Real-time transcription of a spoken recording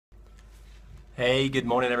Hey, good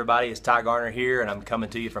morning, everybody. It's Ty Garner here, and I'm coming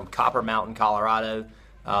to you from Copper Mountain, Colorado.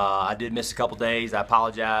 I did miss a couple days. I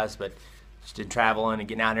apologize, but just been traveling and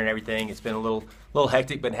getting out here and everything. It's been a little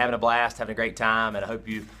hectic, but having a blast, having a great time, and I hope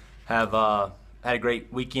you have had a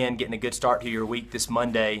great weekend, getting a good start to your week this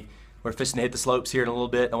Monday. We're fixing to hit the slopes here in a little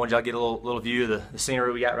bit. I want y'all to get a little view of the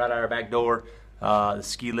scenery we got right out our back door. The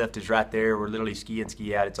ski lift is right there. We're literally ski in,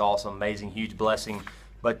 ski out. It's awesome, amazing, huge blessing.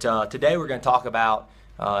 But today we're going to talk about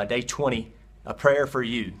day 20. A prayer for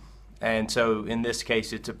you. And so in this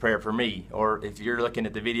case, it's a prayer for me, or if you're looking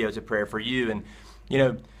at the video, it's a prayer for you. And you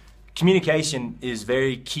know, communication is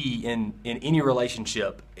very key in any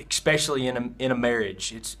relationship, especially in a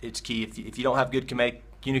marriage. It's key. If you don't have good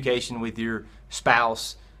communication with your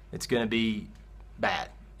spouse, it's going to be bad.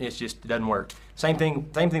 It doesn't work. Same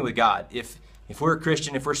thing with God. If we're a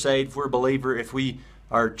Christian, if we're saved, if we're a believer, if we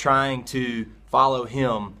are trying to follow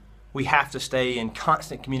Him, we have to stay in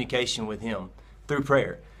constant communication with Him through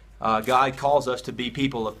prayer. God calls us to be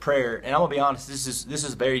people of prayer, and I'm gonna be honest. This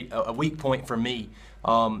is a weak point for me.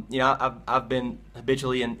 I've been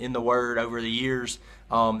habitually in the Word over the years.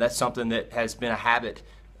 That's something that has been a habit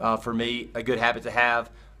for me, a good habit to have.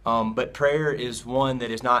 But prayer is one that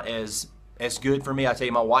is not as good for me. I tell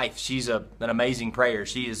you, my wife, she's an amazing prayer.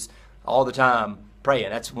 She is all the time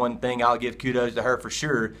praying. That's one thing I'll give kudos to her for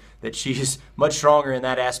sure, that she's much stronger in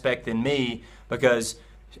that aspect than me, because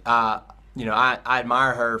I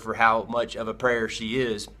admire her for how much of a prayer she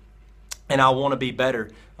is, and I want to be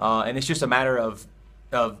better. And it's just a matter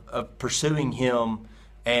of pursuing Him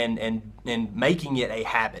and making it a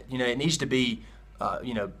habit. It needs to be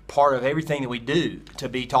part of everything that we do, to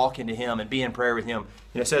be talking to Him and be in prayer with Him.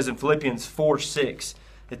 It says in Philippians 4:6.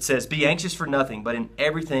 It says, "Be anxious for nothing, but in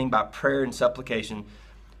everything by prayer and supplication,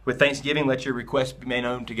 with thanksgiving let your requests be made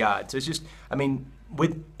known to God." So it's just,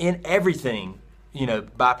 in everything,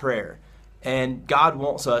 by prayer. And God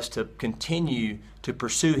wants us to continue to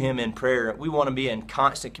pursue Him in prayer. We want to be in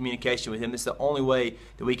constant communication with Him. It's the only way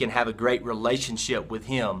that we can have a great relationship with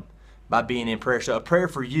Him, by being in prayer. So a prayer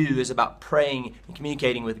for you is about praying and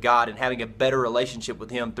communicating with God and having a better relationship with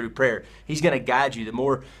Him through prayer. He's going to guide you. The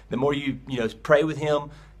more you pray with Him,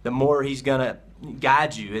 the more He's going to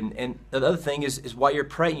guide you. And the other thing is while you're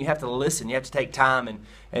praying, you have to listen. You have to take time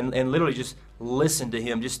and literally just listen to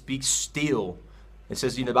Him. Just be still. It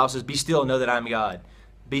says, the Bible says, "Be still and know that I am God."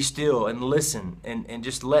 Be still and listen and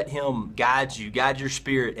just let Him guide you, guide your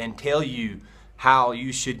spirit, and tell you how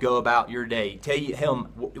you should go about your day. Tell Him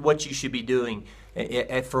what you should be doing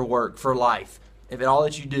for work, for life, in all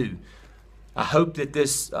that you do. I hope that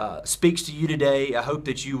this speaks to you today. I hope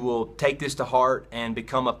that you will take this to heart and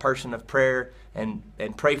become a person of prayer and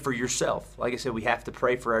pray for yourself. Like I said, we have to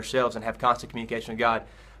pray for ourselves and have constant communication with God.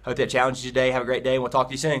 I hope that challenges you today. Have a great day, and we'll talk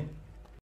to you soon.